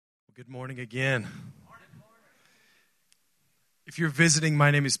Good morning again. If you're visiting,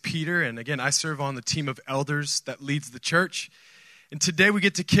 my name is Peter, and again, I serve on the team of elders that leads the church. And today we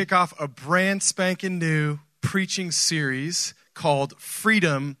get to kick off a brand spanking new preaching series called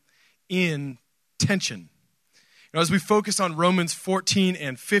Freedom in Tension. As we focus on Romans 14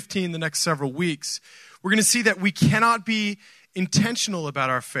 and 15 the next several weeks, we're going to see that we cannot be intentional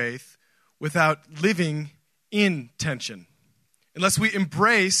about our faith without living in tension. Unless we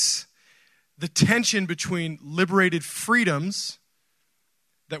embrace the tension between liberated freedoms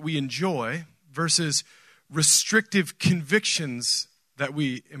that we enjoy versus restrictive convictions that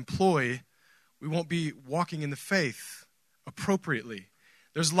we employ, we won't be walking in the faith appropriately.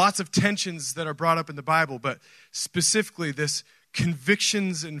 There's lots of tensions that are brought up in the Bible, but specifically this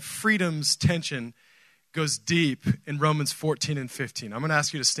convictions and freedoms tension goes deep in Romans 14 and 15. I'm going to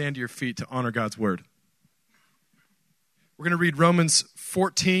ask you to stand to your feet to honor God's word. We're going to read Romans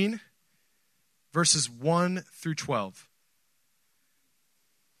 14, verses 1 through 12.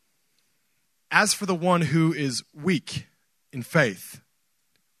 As for the one who is weak in faith,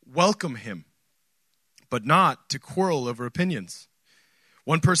 welcome him, but not to quarrel over opinions.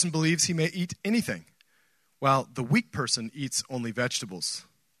 One person believes he may eat anything, while the weak person eats only vegetables.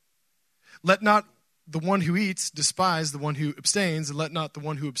 Let not the one who eats despise the one who abstains, and let not the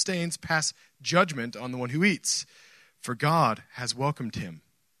one who abstains pass judgment on the one who eats, for God has welcomed him.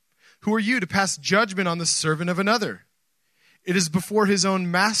 Who are you to pass judgment on the servant of another? It is before his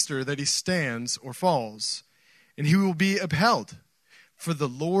own master that he stands or falls, and he will be upheld, for the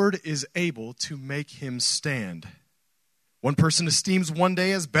Lord is able to make him stand. One person esteems one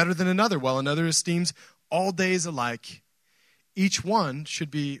day as better than another, while another esteems all days alike. Each one should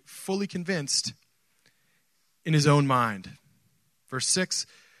be fully convinced in his own mind. Verse 6,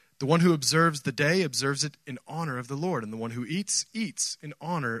 the one who observes the day observes it in honor of the Lord, and the one who eats, eats in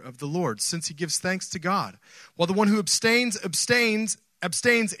honor of the Lord, since he gives thanks to God. While the one who abstains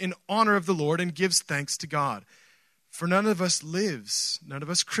in honor of the Lord and gives thanks to God. For none of us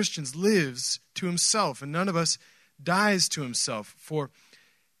Christians lives to himself, and none of us dies to himself. For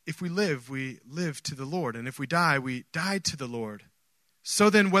if we live to the Lord, and if we die to the Lord. So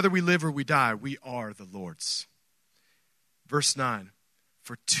then, whether we live or we die, we are the Lord's. Verse 9.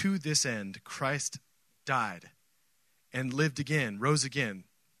 For to this end Christ died and lived again, rose again,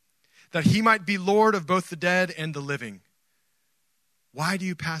 that he might be Lord of both the dead and the living. Why do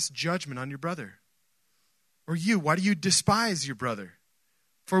you pass judgment on your brother? Or you, why do you despise your brother?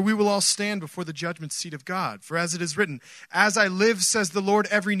 For we will all stand before the judgment seat of God. For as it is written, as I live, says the Lord,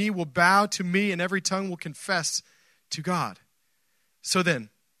 every knee will bow to me and every tongue will confess to God. So then,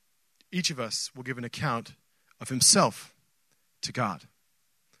 each of us will give an account of himself to God.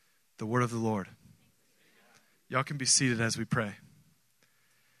 The word of the Lord. Y'all can be seated as we pray.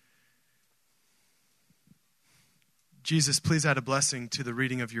 Jesus, please add a blessing to the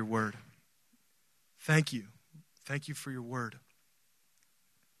reading of your word. Thank you. Thank you for your word.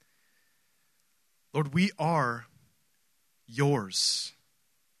 Lord, we are yours.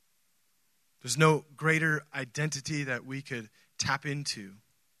 There's no greater identity that we could tap into.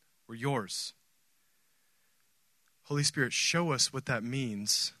 We're yours. Holy Spirit, show us what that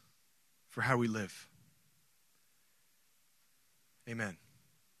means for how we live. Amen.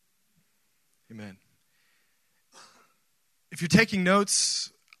 Amen. If you're taking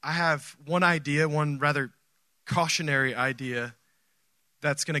notes, I have one idea, one rather cautionary idea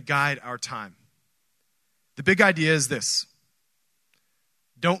that's going to guide our time. The big idea is this: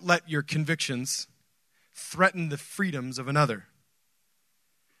 don't let your convictions threaten the freedoms of another.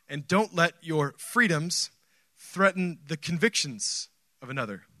 And don't let your freedoms threaten the convictions of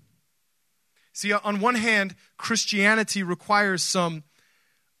another. See, on one hand, Christianity requires some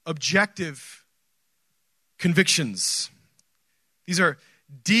objective convictions. These are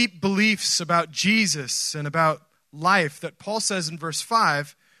deep beliefs about Jesus and about life that Paul says in verse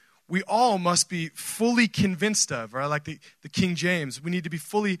 5, we all must be fully convinced of, or like the King James, we need to be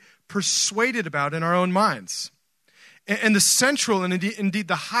fully persuaded about in our own minds. And the central and indeed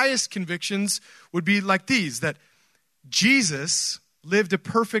the highest convictions would be like these, that Jesus lived a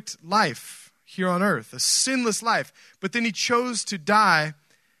perfect life here on earth, a sinless life, but then he chose to die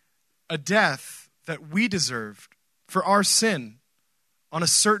a death that we deserved for our sin on a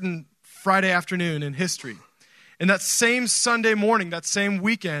certain Friday afternoon in history. And that same Sunday morning, that same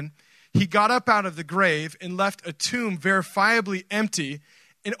weekend, he got up out of the grave and left a tomb verifiably empty,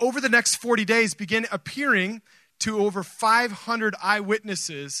 and over the next 40 days began appearing to over 500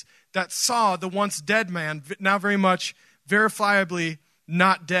 eyewitnesses that saw the once dead man now very much verifiably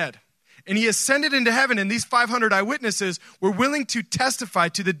not dead. And he ascended into heaven, and these 500 eyewitnesses were willing to testify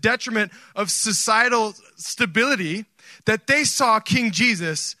to the detriment of societal stability that they saw King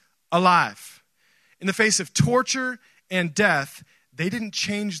Jesus alive. In the face of torture and death, they didn't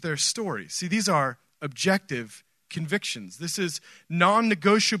change their story. See, these are objective convictions. This is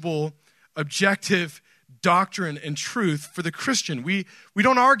non-negotiable, objective doctrine and truth for the Christian. We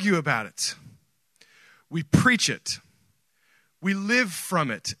don't argue about it. We preach it. We live from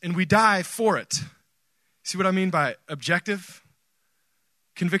it, and we die for it. See what I mean by objective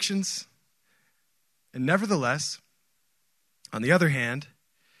convictions? And nevertheless, on the other hand,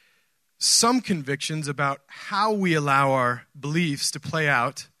 some convictions about how we allow our beliefs to play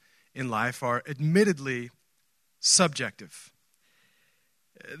out in life are admittedly subjective.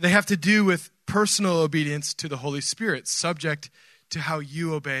 They have to do with personal obedience to the Holy Spirit, subject to how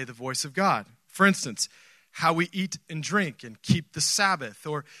you obey the voice of God. For instance, how we eat and drink and keep the Sabbath,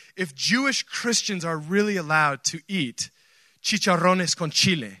 or if Jewish Christians are really allowed to eat chicharrones con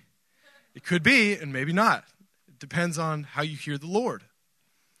chile. It could be, and maybe not. It depends on how you hear the Lord.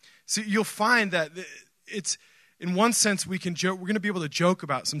 So you'll find that it's, in one sense, we can joke. We're going to be able to joke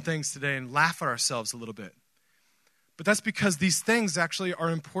about some things today and laugh at ourselves a little bit. But that's because these things actually are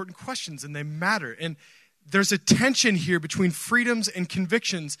important questions and they matter. And there's a tension here between freedoms and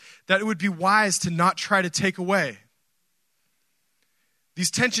convictions that it would be wise to not try to take away. These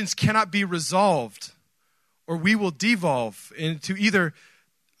tensions cannot be resolved, or we will devolve into either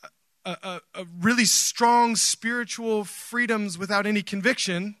a really strong spiritual freedoms without any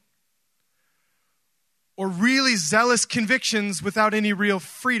conviction, or really zealous convictions without any real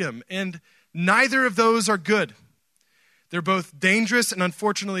freedom. And neither of those are good. They're both dangerous, and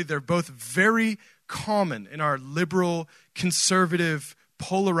unfortunately, they're both very common in our liberal, conservative,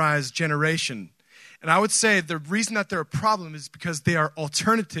 polarized generation. And I would say the reason that they're a problem is because they are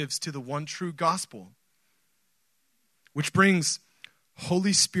alternatives to the one true gospel, which brings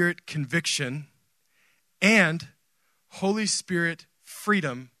Holy Spirit conviction and Holy Spirit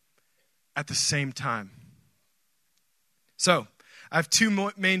freedom at the same time. So, I have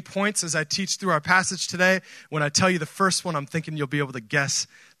two main points as I teach through our passage today. When I tell you the first one, I'm thinking you'll be able to guess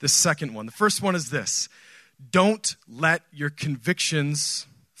the second one. The first one is this: don't let your convictions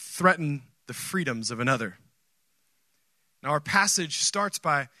threaten the freedoms of another. Now, our passage starts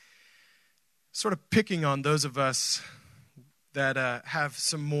by sort of picking on those of us that have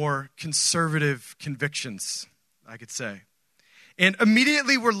some more conservative convictions, I could say. And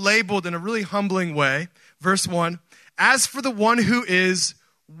immediately we're labeled in a really humbling way. Verse 1, as for the one who is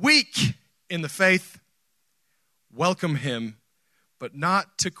weak in the faith, welcome him, but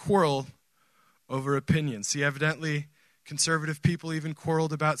not to quarrel over opinions. See, evidently, conservative people even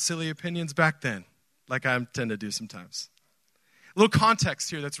quarreled about silly opinions back then, like I tend to do sometimes. A little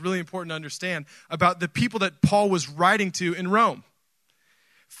context here that's really important to understand about the people that Paul was writing to in Rome.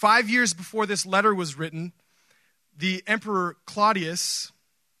 5 years before this letter was written, the Emperor Claudius,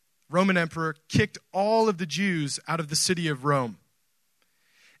 Roman emperor, kicked all of the Jews out of the city of Rome.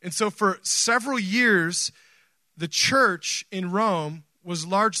 And so for several years, the church in Rome was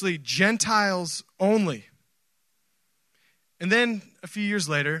largely Gentiles only. And then a few years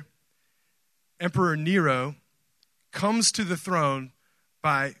later, Emperor Nero comes to the throne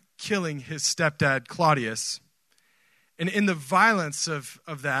by killing his stepdad Claudius. And in the violence of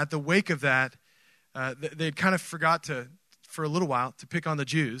that, the wake of that, they kind of forgot to, for a little while, to pick on the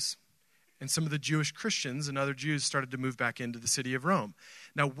Jews. And some of the Jewish Christians and other Jews started to move back into the city of Rome.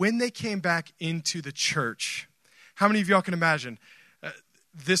 Now, when they came back into the church, how many of y'all can imagine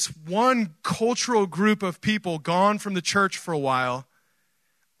this one cultural group of people gone from the church for a while,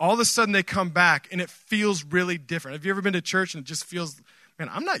 all of a sudden they come back and it feels really different. Have you ever been to church and it just feels, man,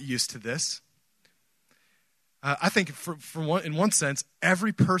 I'm not used to this? I think in one sense,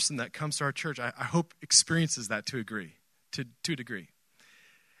 every person that comes to our church, I hope experiences that to a degree.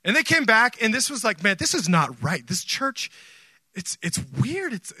 And they came back, and this was like, man, this is not right. This church, it's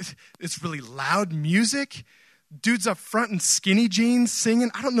weird. It's really loud music. Dudes up front in skinny jeans singing.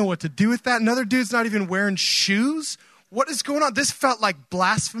 I don't know what to do with that. Another dude's not even wearing shoes. What is going on? This felt like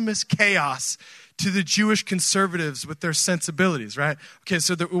blasphemous chaos to the Jewish conservatives with their sensibilities, right? Okay,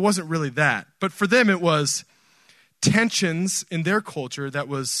 so it wasn't really that. But for them, it was tensions in their culture that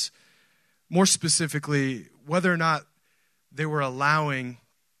was more specifically whether or not they were allowing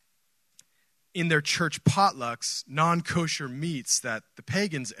in their church potlucks non-kosher meats that the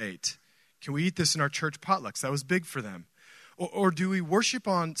pagans ate. Can we eat this in our church potlucks? That was big for them. Or do we worship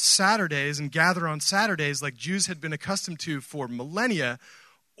on Saturdays and gather on Saturdays like Jews had been accustomed to for millennia?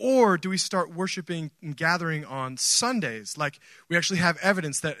 Or do we start worshiping and gathering on Sundays? Like we actually have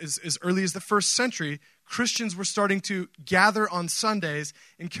evidence that as early as the first century, Christians were starting to gather on Sundays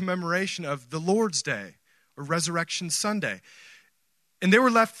in commemoration of the Lord's Day or Resurrection Sunday. And they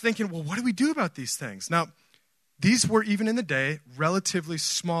were left thinking, well, what do we do about these things? Now, these were, even in the day, relatively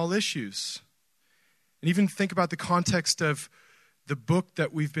small issues. And even think about the context of the book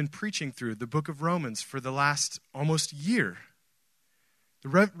that we've been preaching through, the book of Romans, for the last almost year.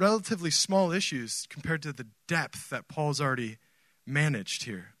 The relatively small issues compared to the depth that Paul's already managed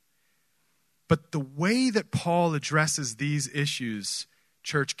here. But the way that Paul addresses these issues,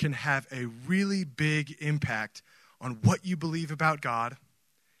 church, can have a really big impact on what you believe about God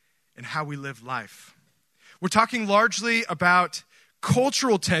and how we live life. We're talking largely about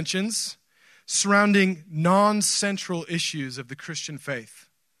cultural tensions surrounding non-central issues of the Christian faith.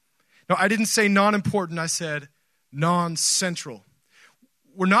 Now, I didn't say non-important, I said non-central.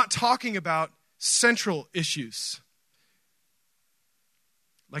 We're not talking about central issues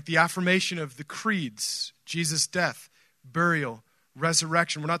like the affirmation of the creeds, Jesus' death, burial,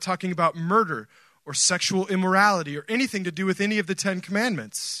 resurrection. We're not talking about murder or sexual immorality or anything to do with any of the 10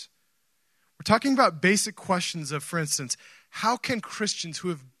 Commandments. We're talking about basic questions of, for instance, how can Christians who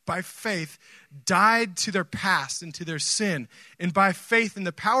have by faith died to their past and to their sin, and by faith in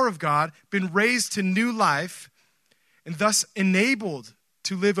the power of God been raised to new life and thus enabled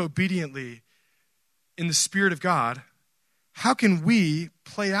to live obediently in the Spirit of God, how can we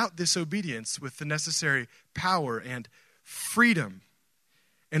play out this obedience with the necessary power and freedom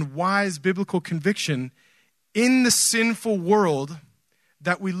and wise biblical conviction in the sinful world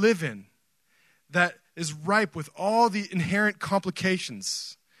that we live in, that is ripe with all the inherent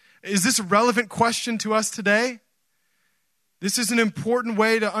complications? Is this a relevant question to us today? This is an important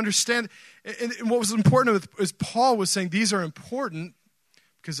way to understand. And what was important is Paul was saying these are important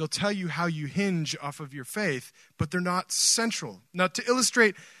because they'll tell you how you hinge off of your faith, but they're not central. Now, to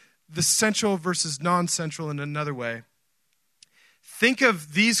illustrate the central versus non-central in another way, think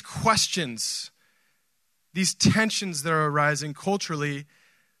of these questions, these tensions that are arising culturally.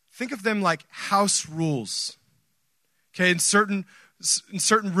 Think of them like house rules. Okay, in certain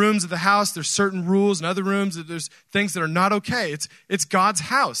rooms of the house, there's certain rules. In other rooms, there's things that are not okay. It's God's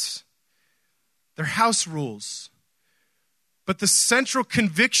house. They're house rules. But the central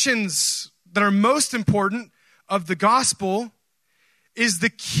convictions that are most important of the gospel is the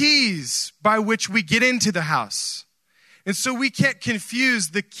keys by which we get into the house. And so we can't confuse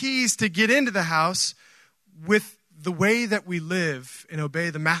the keys to get into the house with the way that we live and obey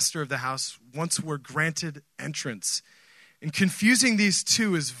the master of the house once we're granted entrance. And confusing these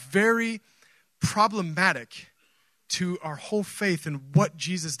two is very problematic to our whole faith in what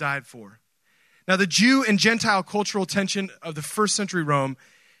Jesus died for. Now, the Jew and Gentile cultural tension of the first century Rome,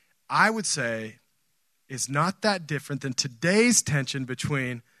 I would say, is not that different than today's tension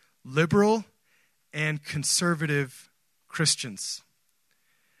between liberal and conservative Christians.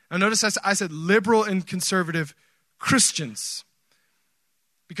 Now, notice I said liberal and conservative Christians,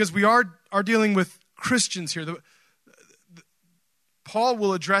 because we are dealing with Christians here. Paul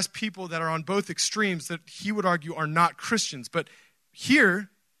will address people that are on both extremes that he would argue are not Christians. But here,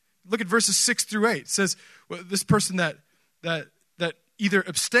 look at verses 6 through 8. It says, well, this person that either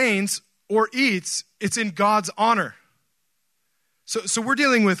abstains or eats, it's in God's honor. So we're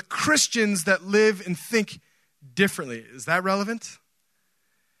dealing with Christians that live and think differently. Is that relevant?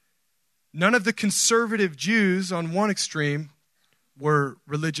 None of the conservative Jews on one extreme were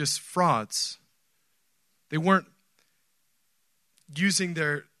religious frauds. They weren't using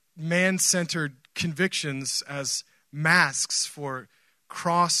their man-centered convictions as masks for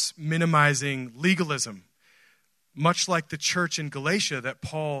cross-minimizing legalism, much like the church in Galatia that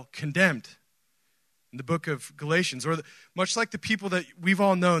Paul condemned in the book of Galatians, or much like the people that we've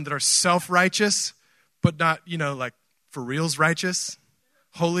all known that are self-righteous, but not, like for reals righteous,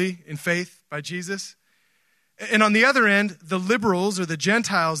 holy in faith by Jesus. And on the other end, the liberals or the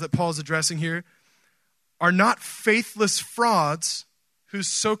Gentiles that Paul's addressing here are not faithless frauds whose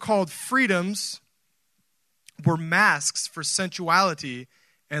so-called freedoms were masks for sensuality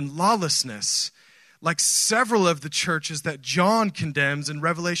and lawlessness, like several of the churches that John condemns in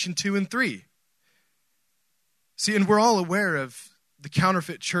Revelation 2 and 3. See, and we're all aware of the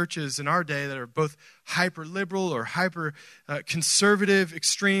counterfeit churches in our day that are both hyper-liberal or hyper-conservative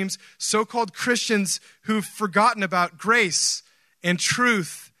extremes, so-called Christians who've forgotten about grace and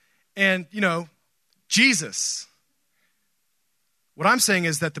truth and, Jesus. What I'm saying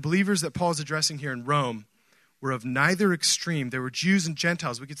is that the believers that Paul's addressing here in Rome were of neither extreme. They were Jews and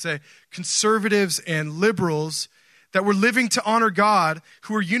Gentiles. We could say conservatives and liberals that were living to honor God,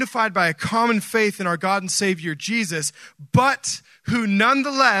 who were unified by a common faith in our God and Savior Jesus, but who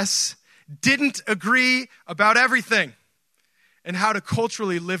nonetheless didn't agree about everything and how to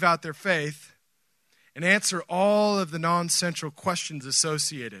culturally live out their faith and answer all of the non-central questions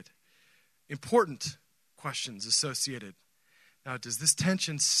associated, important questions associated. Now, does this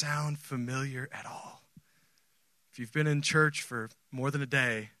tension sound familiar at all? If you've been in church for more than a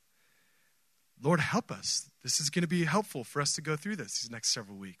day, Lord, help us. This is going to be helpful for us to go through these next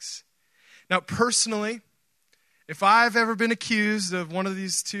several weeks. Now, personally, if I've ever been accused of one of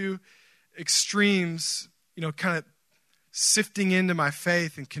these two extremes, kind of sifting into my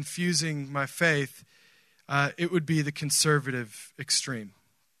faith and confusing my faith, it would be the conservative extreme.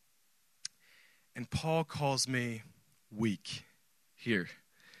 And Paul calls me weak here,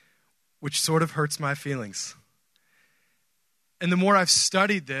 which sort of hurts my feelings. And the more I've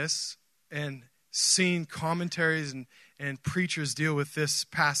studied this and seen commentaries and preachers deal with this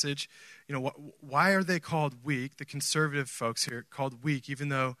passage, why are they called weak? The conservative folks here called weak, even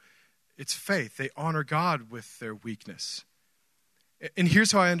though it's faith. They honor God with their weakness. And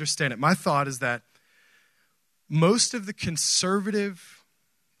here's how I understand it. My thought is that most of the conservative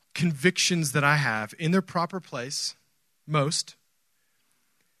convictions that I have in their proper place, most,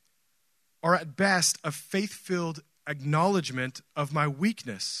 are at best a faith-filled acknowledgement of my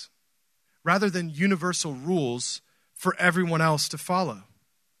weakness rather than universal rules for everyone else to follow.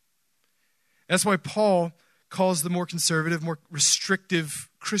 That's why Paul calls the more conservative, more restrictive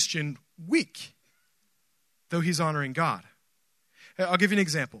Christian weak, though he's honoring God. I'll give you an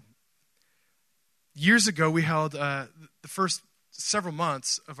example. Years ago, we held the first several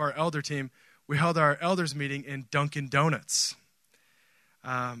months of our elder team, we held our elders meeting in Dunkin' Donuts.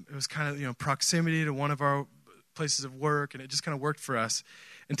 It was kind of, proximity to one of our places of work, and it just kind of worked for us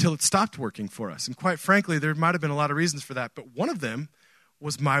until it stopped working for us. And quite frankly, there might have been a lot of reasons for that, but one of them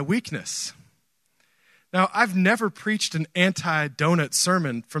was my weakness. Now, I've never preached an anti-donut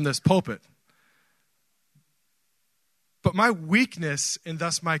sermon from this pulpit, but my weakness and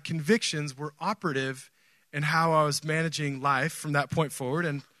thus my convictions were operative in how I was managing life from that point forward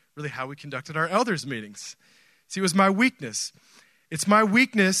and really how we conducted our elders meetings. See, it was my weakness. It's my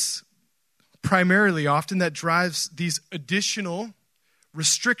weakness primarily often that drives these additional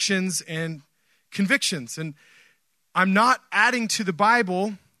restrictions and convictions. And I'm not adding to the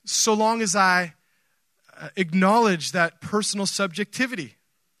Bible so long as I acknowledge that personal subjectivity.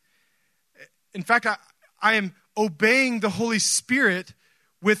 In fact, I am obeying the Holy Spirit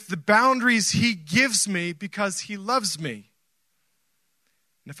with the boundaries he gives me because he loves me.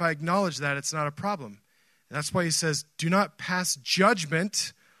 And if I acknowledge that, it's not a problem. And that's why he says, do not pass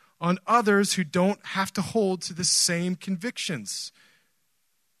judgment on others who don't have to hold to the same convictions.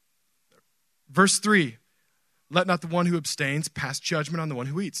 Verse 3, let not the one who abstains pass judgment on the one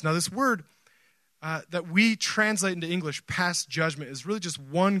who eats. Now this word that we translate into English, pass judgment, is really just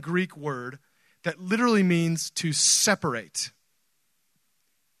one Greek word that literally means to separate.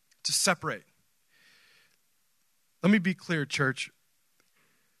 To separate. Let me be clear, church.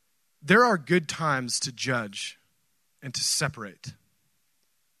 There are good times to judge and to separate.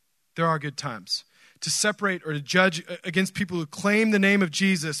 There are good times to separate or to judge against people who claim the name of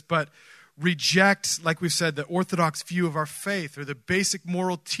Jesus but reject, like we've said, the orthodox view of our faith or the basic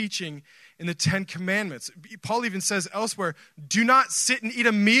moral teaching in the Ten Commandments. Paul even says elsewhere, do not sit and eat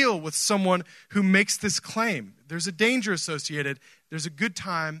a meal with someone who makes this claim. There's a danger associated. There's a good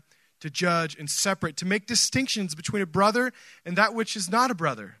time to judge and separate, to make distinctions between a brother and that which is not a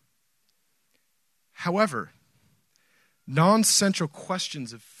brother. However, non-central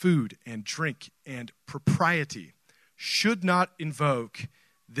questions of food and drink and propriety should not invoke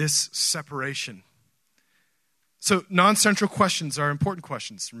this separation. So non-central questions are important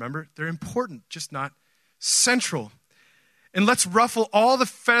questions, remember? They're important, just not central. And let's ruffle all the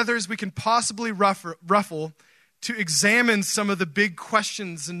feathers we can possibly ruffle to examine some of the big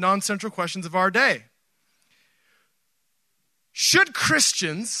questions and non-central questions of our day. Should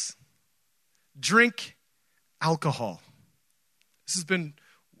Christians drink alcohol? This has been,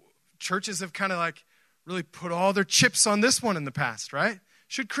 churches have kind of like really put all their chips on this one in the past, right?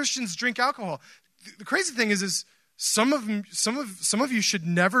 Should Christians drink alcohol? The crazy thing is some of you should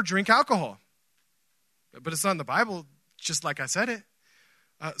never drink alcohol. But it's not in the Bible, just like I said it.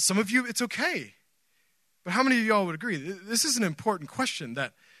 Some of you, it's okay. But how many of y'all would agree? This is an important question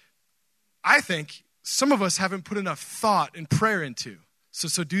that I think some of us haven't put enough thought and prayer into.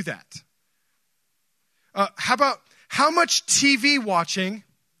 So do that. How about how much TV watching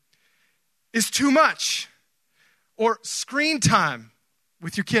is too much? Or screen time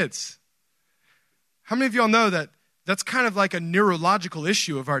with your kids? How many of y'all know that That's kind of like a neurological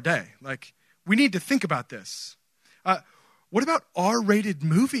issue of our day. Like, we need to think about this. What about R-rated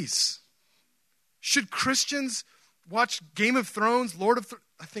movies? Should Christians watch Game of Thrones, Lord of Thrones?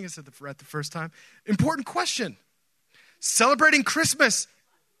 I think I said that the first time. Important question. Celebrating Christmas.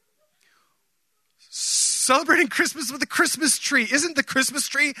 Celebrating Christmas with a Christmas tree. Isn't the Christmas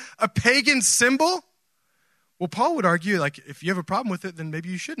tree a pagan symbol? Well, Paul would argue, like, if you have a problem with it, then maybe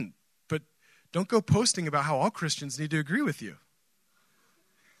you shouldn't. But don't go posting about how all Christians need to agree with you.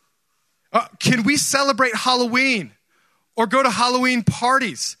 Can we celebrate Halloween or go to Halloween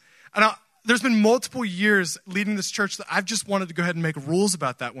parties? And there's been multiple years leading this church that I've just wanted to go ahead and make rules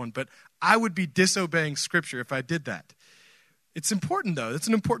about that one, but I would be disobeying Scripture if I did that. It's important, though. It's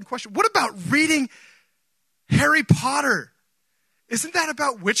an important question. What about reading Harry Potter? Isn't that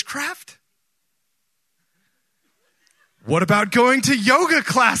about witchcraft? What about going to yoga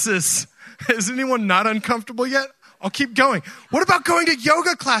classes? Is anyone not uncomfortable yet? I'll keep going. What about going to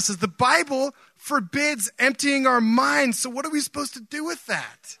yoga classes? The Bible forbids emptying our minds, so what are we supposed to do with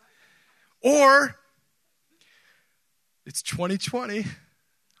that? Or, it's 2020.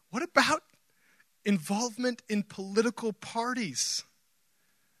 What about involvement in political parties?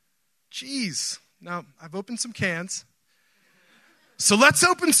 Geez. Now, I've opened some cans. So let's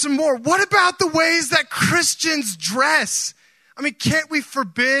open some more. What about the ways that Christians dress? I mean, can't we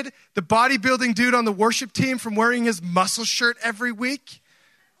forbid the bodybuilding dude on the worship team from wearing his muscle shirt every week?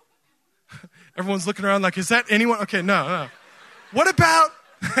 Everyone's looking around like, is that anyone? Okay, no. What about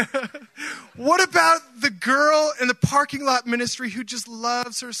the girl in the parking lot ministry who just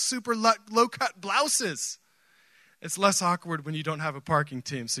loves her super low-cut blouses? It's less awkward when you don't have a parking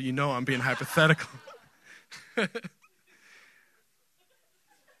team, so you know I'm being hypothetical.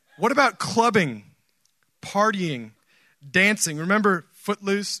 What about clubbing, partying, dancing? Remember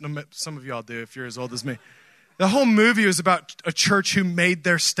Footloose? Some of y'all do if you're as old as me. The whole movie was about a church who made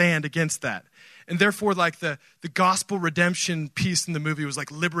their stand against that. And therefore, like the gospel redemption piece in the movie was like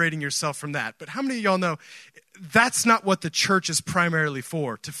liberating yourself from that. But how many of y'all know that's not what the church is primarily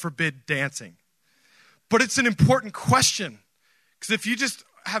for, to forbid dancing? But it's an important question. Because if you just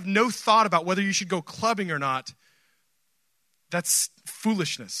have no thought about whether you should go clubbing or not, that's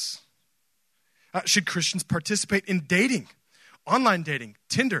foolishness. Should Christians participate in dating, online dating,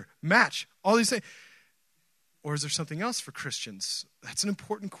 Tinder, Match, all these things? Or is there something else for Christians? That's an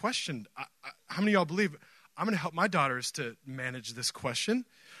important question. How many of y'all believe I'm going to help my daughters to manage this question?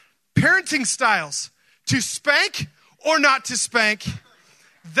 Parenting styles, to spank or not to spank?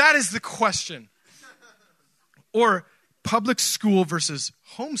 That is the question. Or public school versus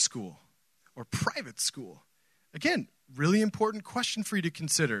homeschool or private school. Again, really important question for you to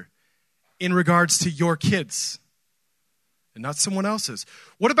consider in regards to your kids and not someone else's.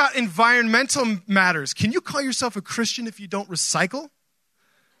 What about environmental matters? Can you call yourself a Christian if you don't recycle?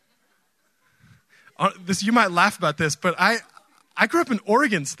 You might laugh about this, but I grew up in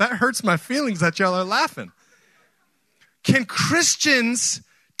Oregon, so that hurts my feelings that y'all are laughing. Can Christians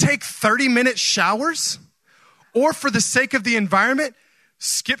take 30-minute showers? Or for the sake of the environment,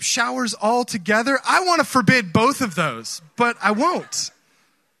 skip showers altogether? I want to forbid both of those, but I won't.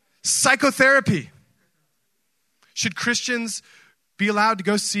 Psychotherapy. Should Christians be allowed to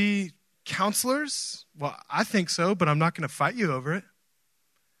go see counselors? Well, I think so, but I'm not going to fight you over it.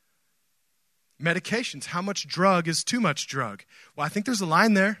 Medications. How much drug is too much drug? Well, I think there's a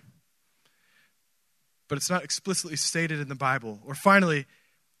line there, but it's not explicitly stated in the Bible. Or finally,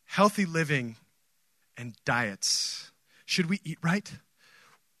 healthy living and diets. Should we eat right?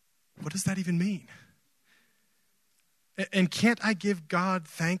 What does that even mean? And can't I give God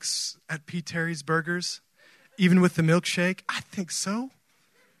thanks at P. Terry's Burgers, even with the milkshake? I think so.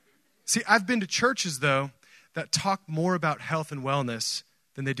 See, I've been to churches, though, that talk more about health and wellness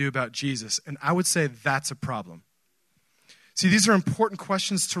than they do about Jesus, and I would say that's a problem. See, these are important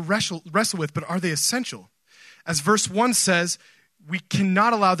questions to wrestle with, but are they essential? As verse 1 says, we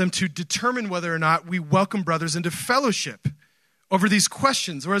cannot allow them to determine whether or not we welcome brothers into fellowship over these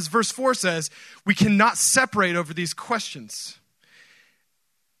questions. Or as verse 4 says, we cannot separate over these questions.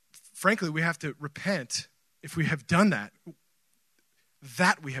 Frankly, we have to repent if we have done that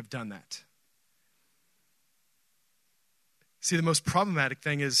we have done that. See, the most problematic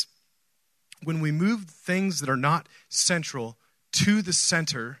thing is when we move things that are not central to the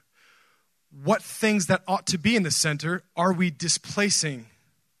center, what things that ought to be in the center are we displacing?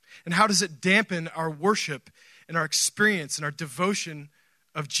 And how does it dampen our worship and our experience and our devotion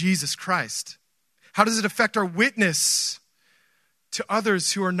of Jesus Christ? How does it affect our witness to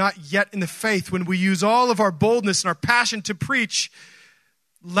others who are not yet in the faith when we use all of our boldness and our passion to preach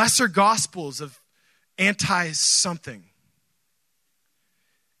lesser gospels of anti-something.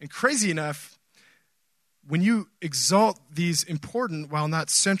 And crazy enough, when you exalt these important, while not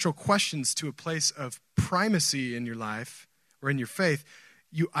central questions to a place of primacy in your life or in your faith,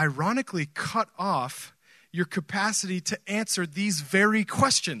 you ironically cut off your capacity to answer these very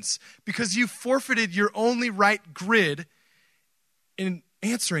questions because you forfeited your only right grid in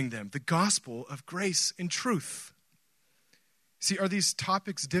answering them, the gospel of grace and truth. See, are these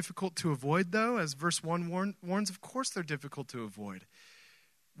topics difficult to avoid, though? As verse 1 warns, of course they're difficult to avoid.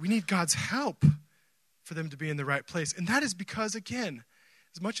 We need God's help for them to be in the right place. And that is because, again,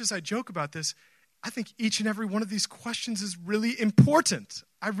 as much as I joke about this, I think each and every one of these questions is really important.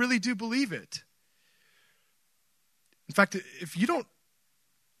 I really do believe it. In fact, if you don't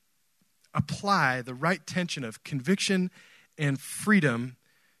apply the right tension of conviction and freedom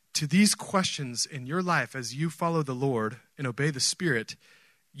to these questions in your life as you follow the Lord and obey the Spirit,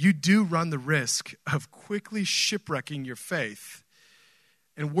 you do run the risk of quickly shipwrecking your faith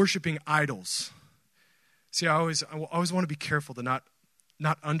and worshiping idols. See, I always want to be careful to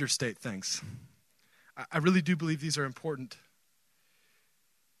not understate things. I really do believe these are important,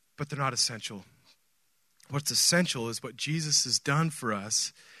 but they're not essential. What's essential is what Jesus has done for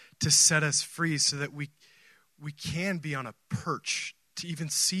us to set us free so that we can be on a perch to even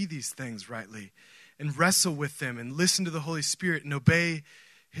see these things rightly and wrestle with them and listen to the Holy Spirit and obey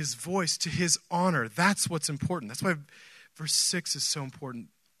his voice to his honor. That's what's important. That's why verse 6 is so important.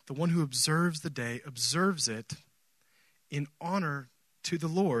 The one who observes the day observes it in honor to the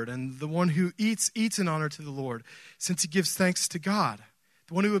Lord. And the one who eats in honor to the Lord, since he gives thanks to God.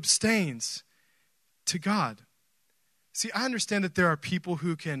 The one who abstains, to God. See, I understand that there are people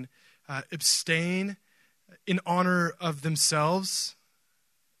who can abstain in honor of themselves.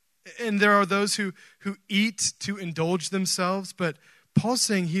 And there are those who eat to indulge themselves. But Paul's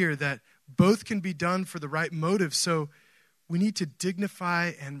saying here that both can be done for the right motive. So we need to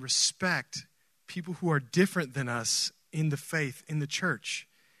dignify and respect people who are different than us in the faith, in the church.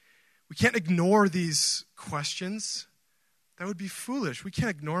 We can't ignore these questions. That would be foolish. We can't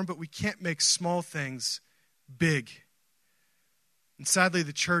ignore them, but we can't make small things big. And sadly,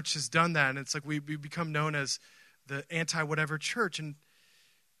 the church has done that, and it's like we become known as the anti-whatever church, and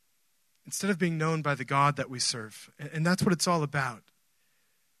instead of being known by the God that we serve. And that's what it's all about.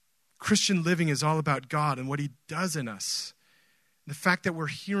 Christian living is all about God and what he does in us. The fact that we're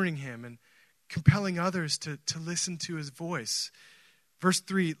hearing him and compelling others to listen to his voice. Verse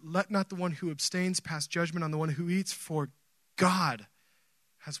 3, let not the one who abstains pass judgment on the one who eats, for God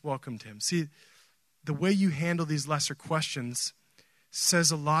has welcomed him. See, the way you handle these lesser questions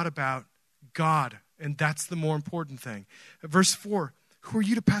says a lot about God, and that's the more important thing. Verse 4, who are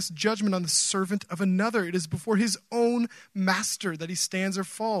you to pass judgment on the servant of another? It is before his own master that he stands or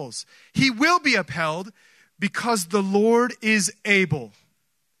falls. He will be upheld because the Lord is able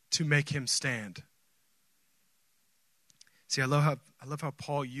to make him stand. See, I love how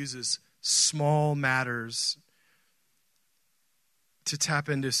Paul uses small matters to tap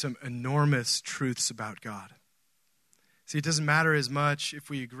into some enormous truths about God. See, it doesn't matter as much if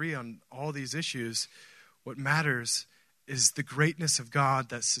we agree on all these issues. What matters is the greatness of God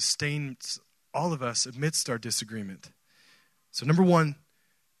that sustains all of us amidst our disagreement. So number one,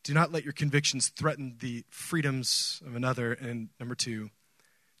 do not let your convictions threaten the freedoms of another. And number two,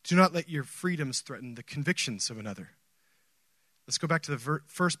 do not let your freedoms threaten the convictions of another. Let's go back to the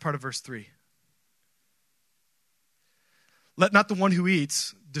first part of verse 3. Let not the one who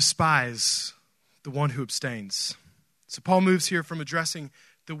eats despise the one who abstains. So Paul moves here from addressing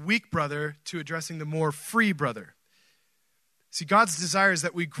the weak brother to addressing the more free brother. See, God's desire is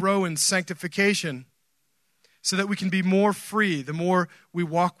that we grow in sanctification so that we can be more free the more we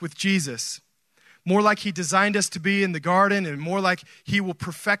walk with Jesus. More like he designed us to be in the garden and more like he will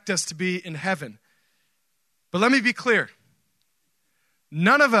perfect us to be in heaven. But let me be clear.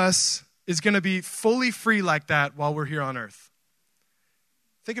 None of us is going to be fully free like that while we're here on earth.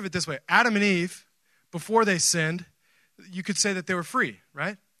 Think of it this way. Adam and Eve, before they sinned, you could say that they were free,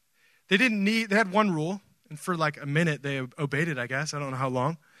 right? They had one rule, and for like a minute they obeyed it, I guess. I don't know how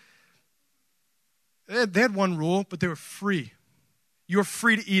long. They had one rule, but they were free. You were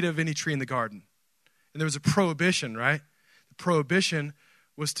free to eat of any tree in the garden. And there was a prohibition, right? The prohibition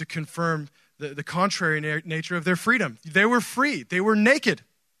was to confirm the contrary nature of their freedom. They were free. They were naked.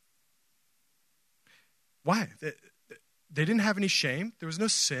 Why? They didn't have any shame. There was no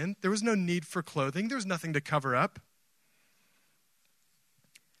sin. There was no need for clothing. There was nothing to cover up.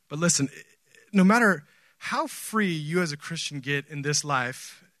 But listen, no matter how free you as a Christian get in this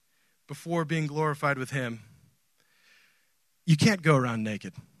life before being glorified with him, you can't go around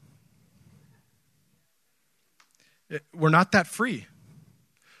naked. We're not that free.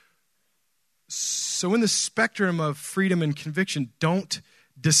 So in the spectrum of freedom and conviction, don't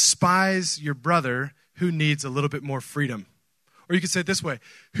despise your brother who needs a little bit more freedom. Or you could say it this way,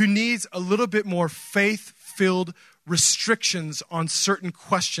 who needs a little bit more faith-filled restrictions on certain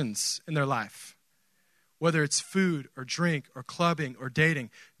questions in their life. Whether it's food or drink or clubbing or dating.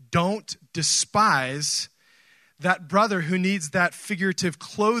 Don't despise that brother who needs that figurative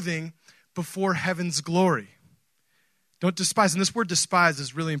clothing before heaven's glory. Don't despise. And this word despise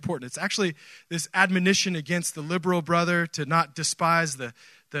is really important. It's actually this admonition against the liberal brother to not despise the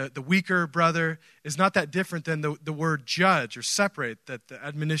weaker brother is not that different than the word judge or separate, that the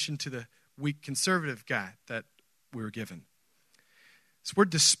admonition to the weak conservative guy that we were given. This word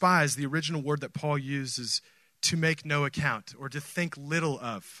despise, the original word that Paul used, is to make no account or to think little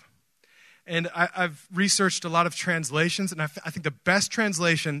of. And I've researched a lot of translations, and I think the best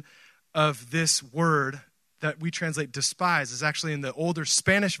translation of this word that we translate despise is actually in the older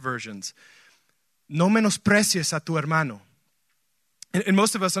Spanish versions. No menosprecies a tu hermano. And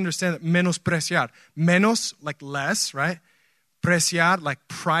most of us understand that menospreciar. Menos, like less, right? Preciar, like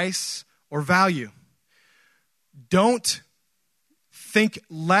price or value. Don't think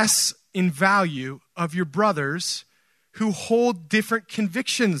less in value of your brothers who hold different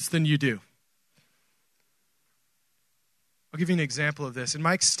convictions than you do. I'll give you an example of this. In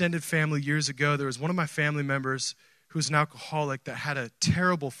my extended family years ago, there was one of my family members who was an alcoholic that had a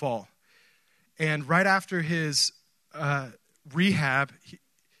terrible fall. And right after his rehab,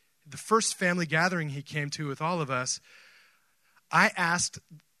 the first family gathering he came to with all of us, I asked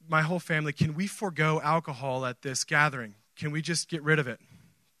my whole family, can we forego alcohol at this gathering? Can we just get rid of it?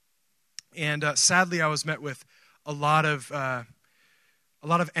 And sadly, I was met with a lot of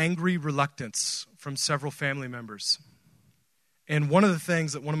angry reluctance from several family members. And one of the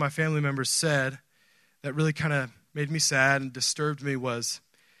things that one of my family members said that really kind of made me sad and disturbed me was,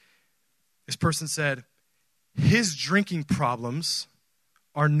 this person said, his drinking problems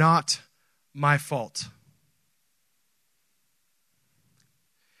are not my fault.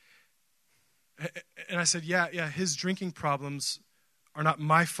 And I said, yeah, his drinking problems are not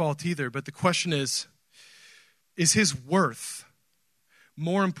my fault either. But the question is his worth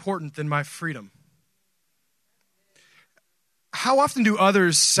more important than my freedom? How often do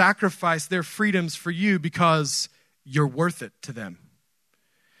others sacrifice their freedoms for you because you're worth it to them?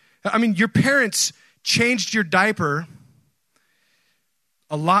 I mean, your parents changed your diaper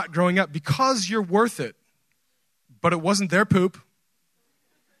a lot growing up because you're worth it, but it wasn't their poop.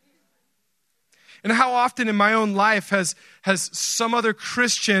 And how often in my own life has some other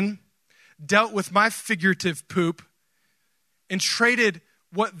Christian dealt with my figurative poop and traded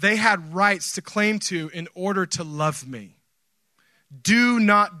what they had rights to claim to in order to love me? Do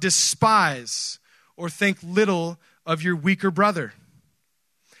not despise or think little of your weaker brother.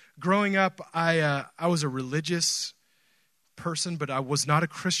 Growing up, I was a religious person, but I was not a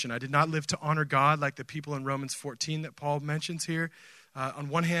Christian. I did not live to honor God like the people in Romans 14 that Paul mentions here. On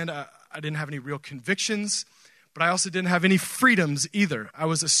one hand, I didn't have any real convictions, but I also didn't have any freedoms either. I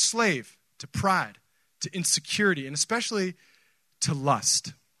was a slave to pride, to insecurity, and especially to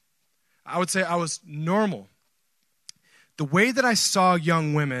lust. I would say I was normal. The way that I saw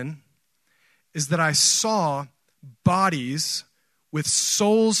young women is that I saw bodies with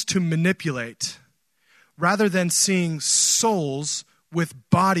souls to manipulate rather than seeing souls with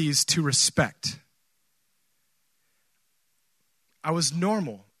bodies to respect. I was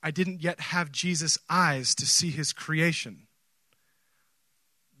normal. I didn't yet have Jesus' eyes to see his creation.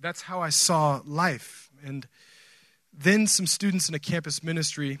 That's how I saw life. And then some students in a campus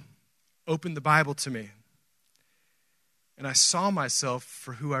ministry opened the Bible to me. And I saw myself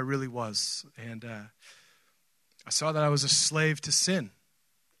for who I really was. And I saw that I was a slave to sin.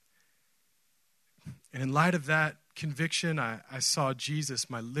 And in light of that conviction, I saw Jesus,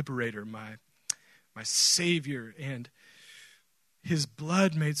 my liberator, my Savior. And his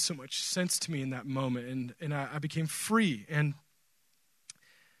blood made so much sense to me in that moment. And I became free. And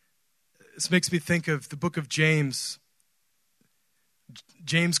this makes me think of the book of James.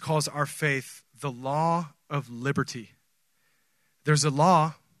 James calls our faith the law of liberty. There's a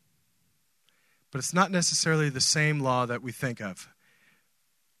law, but it's not necessarily the same law that we think of,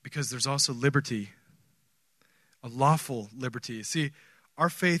 because there's also liberty, a lawful liberty. See,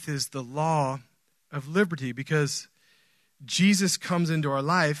 our faith is the law of liberty because Jesus comes into our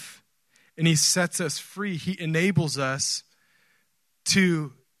life and he sets us free. He enables us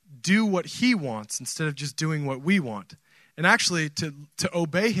to do what he wants instead of just doing what we want. And actually to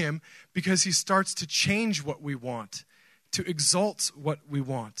obey him because he starts to change what we want, to exalt what we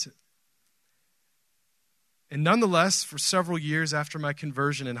want. And nonetheless, for several years after my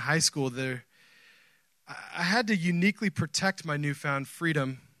conversion in high school, I had to uniquely protect my newfound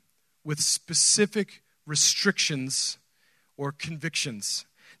freedom with specific restrictions or convictions.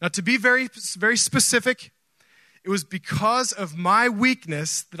 Now, to be very, very specific, it was because of my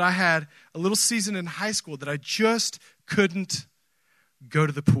weakness that I had a little season in high school that I just couldn't go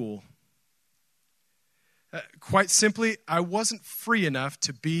to the pool. Quite simply, I wasn't free enough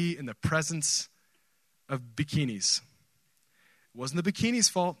to be in the presence of bikinis. It wasn't the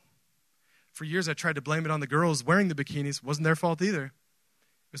bikinis' fault. For years, I tried to blame it on the girls wearing the bikinis. It wasn't their fault either.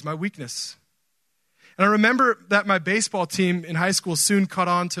 It was my weakness. And I remember that my baseball team in high school soon caught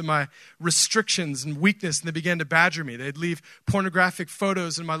on to my restrictions and weakness, and they began to badger me. They'd leave pornographic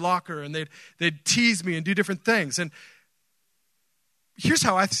photos in my locker, and they'd tease me and do different things. And here's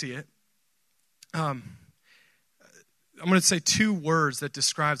how I see it. I'm going to say 2 words that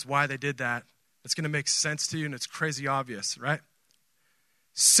describes why they did that. It's going to make sense to you, and it's crazy obvious, right?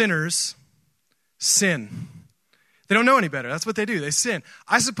 Sinners sin. They don't know any better. That's what they do. They sin.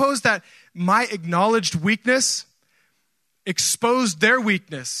 I suppose that my acknowledged weakness exposed their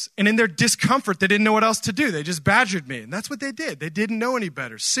weakness, and in their discomfort, they didn't know what else to do. They just badgered me, and that's what they did. They didn't know any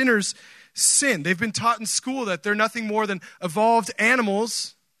better. Sinners sin. They've been taught in school that they're nothing more than evolved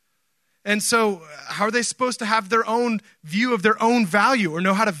animals. And so how are they supposed to have their own view of their own value or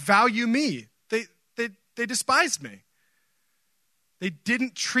know how to value me? They despised me. They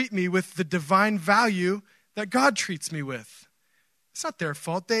didn't treat me with the divine value that God treats me with. It's not their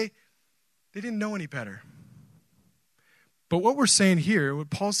fault. They didn't know any better. But what we're saying here, what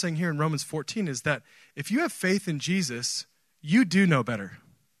Paul's saying here in Romans 14 is that if you have faith in Jesus, you do know better.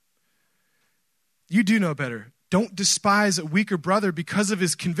 You do know better. Don't despise a weaker brother because of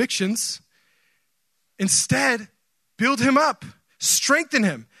his convictions. Instead, build him up, strengthen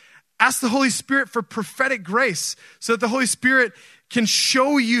him. Ask the Holy Spirit for prophetic grace so that the Holy Spirit can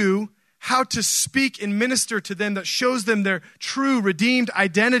show you how to speak and minister to them that shows them their true redeemed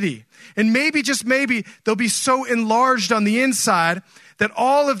identity. And maybe, just maybe, they'll be so enlarged on the inside that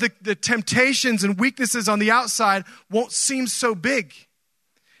all of the temptations and weaknesses on the outside won't seem so big.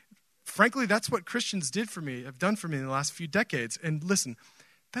 Frankly, that's what Christians have done for me in the last few decades. And listen,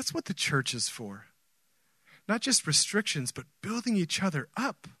 that's what the church is for. Not just restrictions, but building each other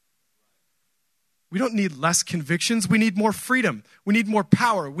up. We don't need less convictions. We need more freedom. We need more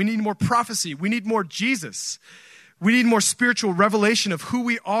power. We need more prophecy. We need more Jesus. We need more spiritual revelation of who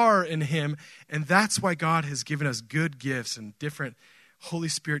we are in him. And that's why God has given us good gifts and different Holy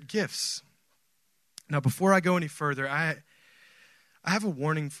Spirit gifts. Now, before I go any further, I have a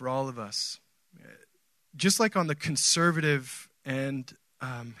warning for all of us. Just like on the conservative and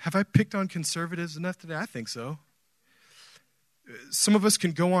have I picked on conservatives enough today? I think so. Some of us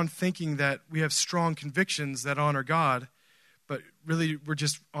can go on thinking that we have strong convictions that honor God, but really we're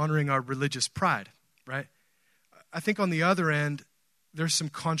just honoring our religious pride, right? I think on the other end, there's some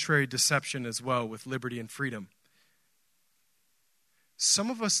contrary deception as well with liberty and freedom. Some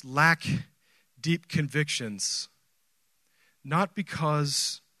of us lack deep convictions, not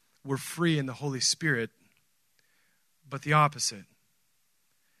because we're free in the Holy Spirit, but the opposite.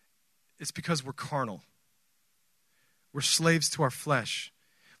 It's because we're carnal. We're slaves to our flesh.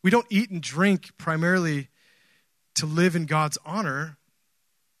 We don't eat and drink primarily to live in God's honor,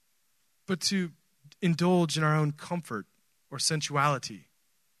 but to indulge in our own comfort or sensuality.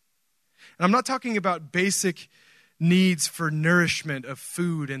 And I'm not talking about basic needs for nourishment of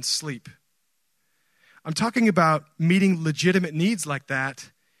food and sleep. I'm talking about meeting legitimate needs like that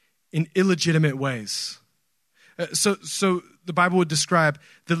in illegitimate ways. So the Bible would describe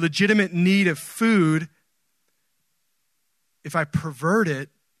the legitimate need of food, if I pervert it,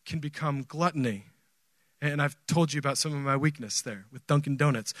 can become gluttony. And I've told you about some of my weakness there with Dunkin'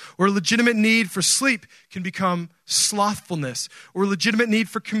 Donuts. Or a legitimate need for sleep can become slothfulness. Or a legitimate need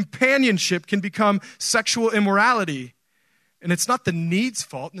for companionship can become sexual immorality. And it's not the need's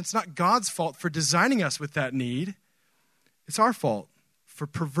fault, and it's not God's fault for designing us with that need. It's our fault for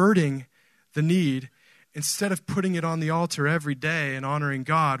perverting the need instead of putting it on the altar every day and honoring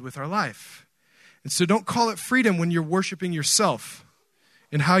God with our life. And so don't call it freedom when you're worshiping yourself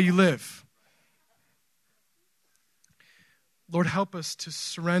and how you live. Lord, help us to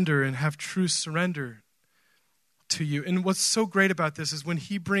surrender and have true surrender to you. And what's so great about this is when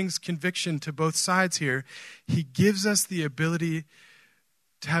he brings conviction to both sides here, he gives us the ability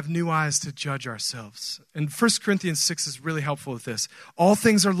to have new eyes to judge ourselves. And 1 Corinthians 6 is really helpful with this. All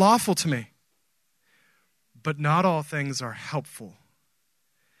things are lawful to me, but not all things are helpful.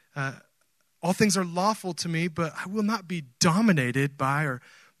 All things are lawful to me, but I will not be dominated by or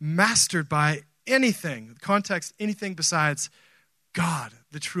mastered by anything, the context, anything besides God,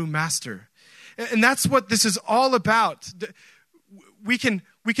 the true master. And that's what this is all about. We can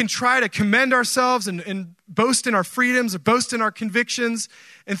try to commend ourselves and boast in our freedoms or boast in our convictions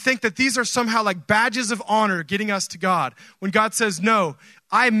and think that these are somehow like badges of honor getting us to God. When God says, no,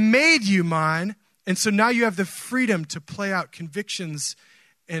 I made you mine, and so now you have the freedom to play out convictions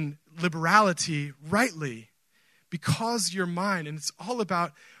and liberality rightly because you're mine. And it's all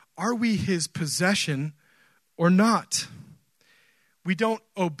about, are we his possession or not? We don't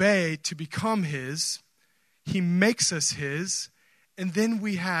obey to become his. He makes us his. And then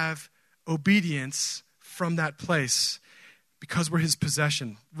we have obedience from that place because we're his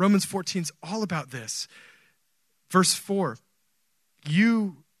possession. Romans 14 is all about this. Verse 4,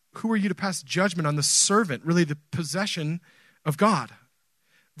 who are you to pass judgment on the servant, really the possession of God?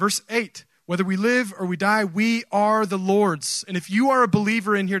 Verse 8, whether we live or we die, we are the Lord's. And if you are a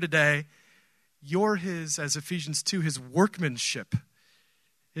believer in here today, you're his, as Ephesians 2, his workmanship,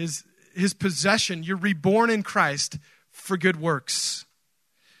 his possession. You're reborn in Christ for good works.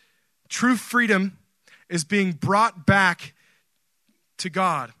 True freedom is being brought back to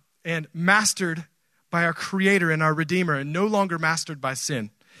God and mastered by our Creator and our Redeemer and no longer mastered by sin.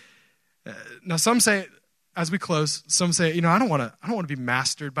 Now some say, as we close, some say, I don't want to be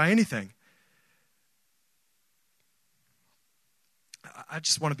mastered by anything. I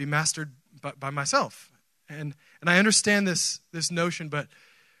just want to be mastered by myself. And I understand this notion, but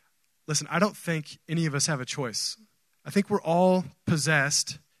listen, I don't think any of us have a choice. I think we're all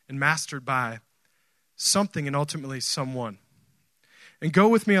possessed and mastered by something and ultimately someone. And go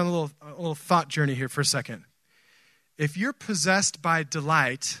with me on a little thought journey here for a second. If you're possessed by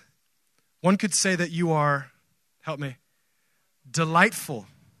delight, one could say that you are, help me, delightful,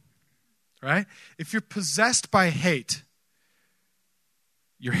 right? If you're possessed by hate,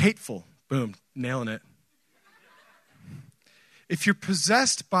 you're hateful. Boom, nailing it. If you're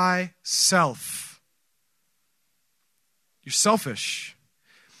possessed by self, you're selfish.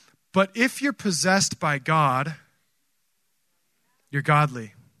 But if you're possessed by God, you're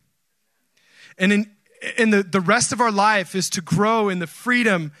godly. And in the rest of our life is to grow in the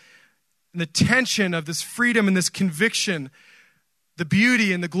freedom and the tension of this freedom and this conviction, the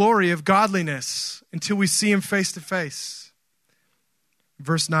beauty and the glory of godliness until we see him face to face.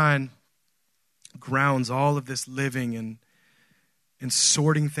 Verse 9 grounds all of this living and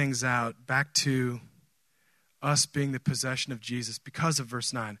sorting things out back to us being the possession of Jesus because of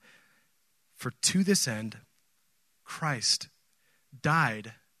verse 9. For to this end, Christ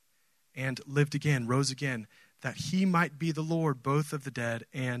died and lived again, rose again, that he might be the Lord both of the dead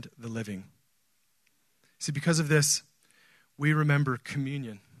and the living. See, because of this, we remember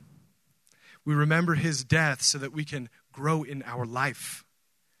communion. We remember his death so that we can grow in our life.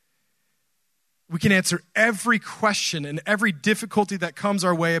 We can answer every question and every difficulty that comes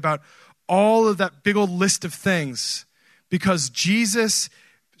our way about all of that big old list of things because Jesus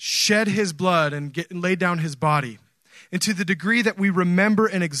shed his blood and laid down his body. And to the degree that we remember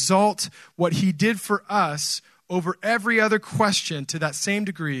and exalt what he did for us over every other question, to that same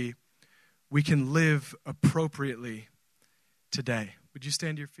degree, we can live appropriately today. Would you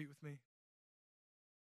stand to your feet with me?